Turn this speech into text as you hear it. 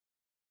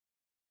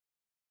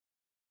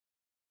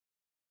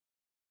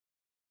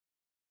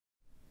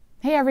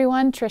Hey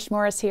everyone, Trish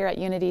Morris here at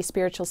Unity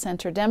Spiritual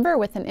Center Denver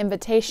with an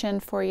invitation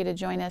for you to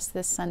join us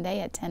this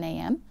Sunday at 10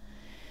 a.m.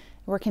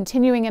 We're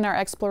continuing in our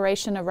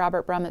exploration of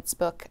Robert Brummett's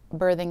book,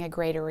 Birthing a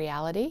Greater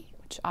Reality,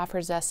 which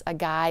offers us a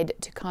guide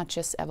to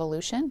conscious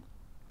evolution.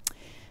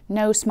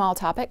 No small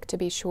topic, to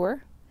be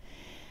sure.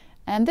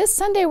 And this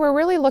Sunday we're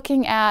really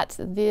looking at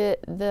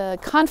the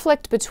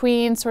conflict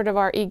between sort of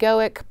our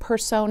egoic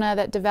persona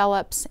that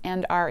develops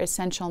and our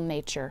essential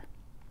nature,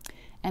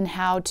 and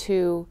how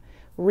to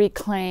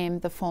reclaim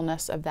the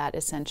fullness of that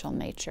essential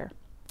nature.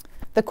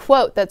 The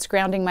quote that's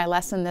grounding my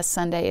lesson this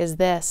Sunday is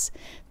this: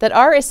 that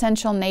our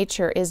essential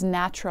nature is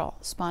natural,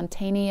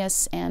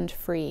 spontaneous, and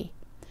free.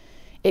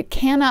 It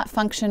cannot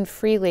function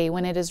freely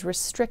when it is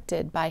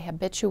restricted by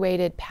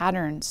habituated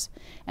patterns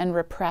and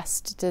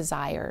repressed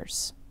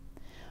desires.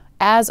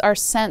 As our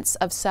sense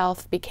of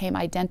self became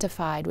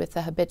identified with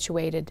the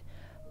habituated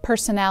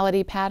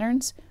personality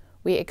patterns,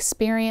 we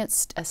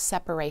experienced a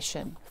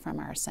separation from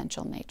our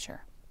essential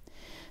nature.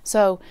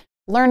 So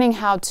learning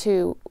how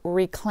to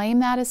reclaim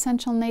that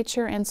essential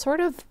nature and sort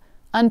of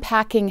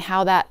unpacking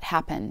how that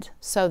happened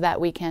so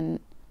that we can,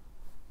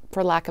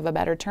 for lack of a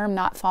better term,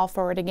 not fall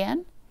for it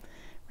again,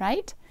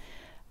 right?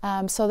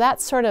 So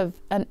that's sort of,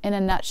 in a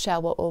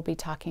nutshell, what we'll be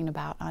talking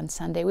about on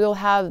Sunday. We will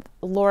have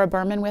Laura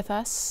Berman with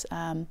us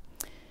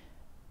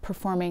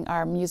performing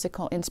our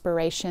musical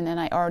inspiration, and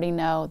I already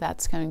know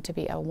that's going to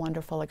be a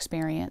wonderful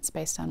experience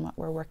based on what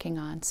we're working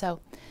on.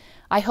 So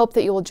I hope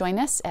that you will join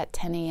us at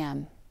 10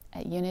 a.m.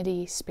 at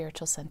Unity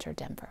Spiritual Center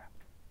Denver.